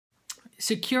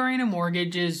Securing a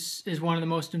mortgage is one of the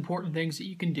most important things that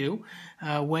you can do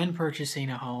when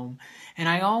purchasing a home. And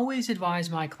I always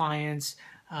advise my clients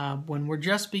when we're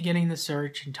just beginning the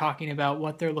search and talking about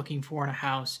what they're looking for in a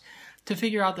house to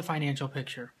figure out the financial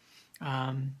picture.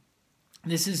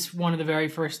 This is one of the very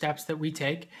first steps that we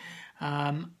take.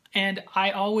 And I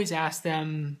always ask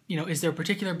them, is there a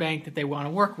particular bank that they want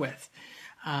to work with?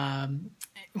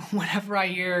 Whenever I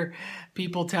hear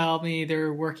people tell me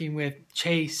they're working with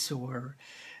Chase or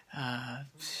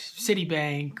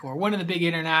Citibank or one of the big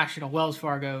international, Wells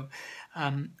Fargo,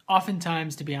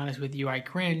 oftentimes, to be honest with you, I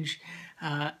cringe.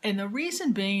 And the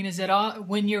reason being is that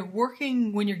when you're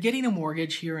getting a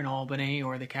mortgage here in Albany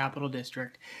or the Capital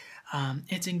District,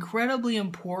 it's incredibly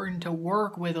important to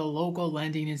work with a local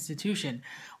lending institution,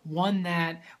 one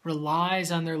that relies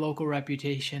on their local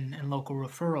reputation and local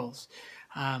referrals.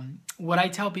 What I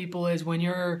tell people is when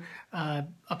you're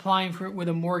applying with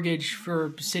a mortgage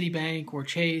for Citibank or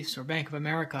Chase or Bank of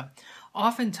America,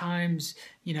 oftentimes,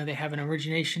 they have an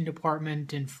origination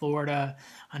department in Florida,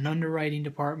 an underwriting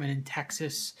department in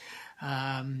Texas,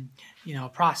 a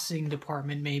processing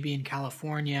department maybe in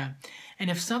California. And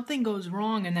if something goes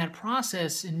wrong in that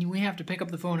process and we have to pick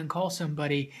up the phone and call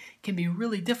somebody, it can be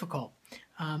really difficult.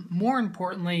 More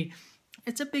importantly,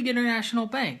 it's a big international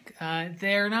bank.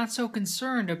 They're not so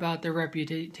concerned about their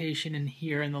reputation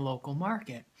here in the local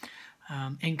market.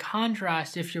 In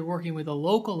contrast, if you're working with a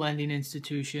local lending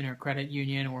institution or credit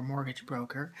union or mortgage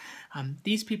broker,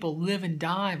 these people live and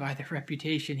die by their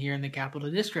reputation here in the Capital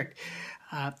District.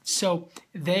 So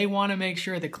they want to make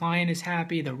sure the client is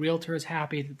happy, the realtor is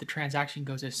happy, that the transaction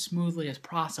goes as smoothly as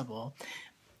possible.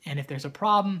 And if there's a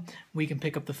problem, we can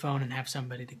pick up the phone and have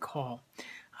somebody to call.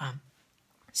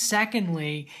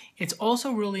 Secondly, it's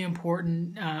also really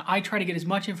important, I try to get as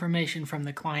much information from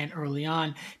the client early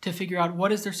on to figure out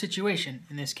what is their situation.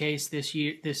 In this case,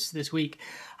 this week,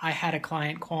 I had a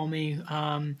client call me.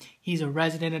 He's a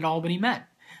resident at Albany Met.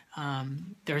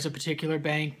 There's a particular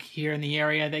bank here in the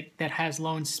area that has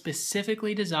loans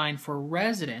specifically designed for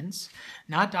residents,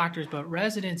 not doctors, but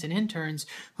residents and interns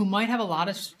who might have a lot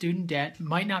of student debt,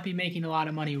 might not be making a lot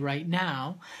of money right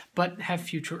now, but have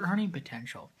future earning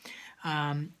potential.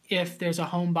 If there's a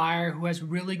home buyer who has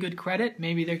really good credit,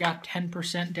 maybe they got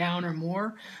 10% down or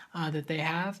more that they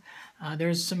have,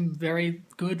 there's some very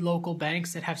good local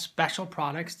banks that have special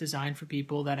products designed for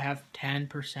people that have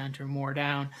 10% or more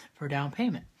down for down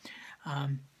payment.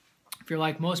 If you're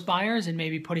like most buyers and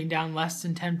maybe putting down less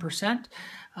than 10%,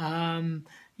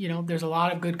 there's a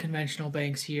lot of good conventional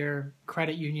banks here,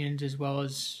 credit unions, as well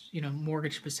as,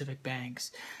 mortgage-specific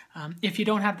banks. If you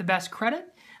don't have the best credit,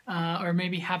 or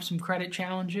maybe have some credit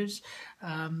challenges,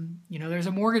 there's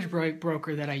a mortgage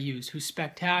broker that I use who's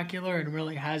spectacular and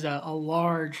really has a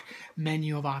large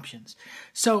menu of options.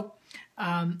 So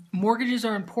mortgages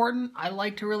are important. I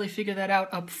like to really figure that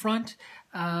out up front.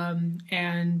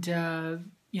 That's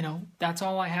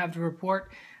all I have to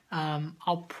report.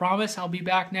 I'll promise I'll be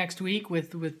back next week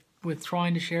with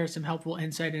trying to share some helpful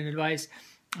insight and advice.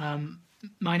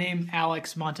 My name is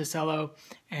Alex Monticello,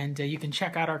 and you can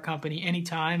check out our company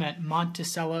anytime at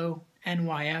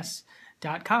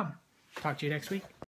MonticelloNYS.com. Talk to you next week.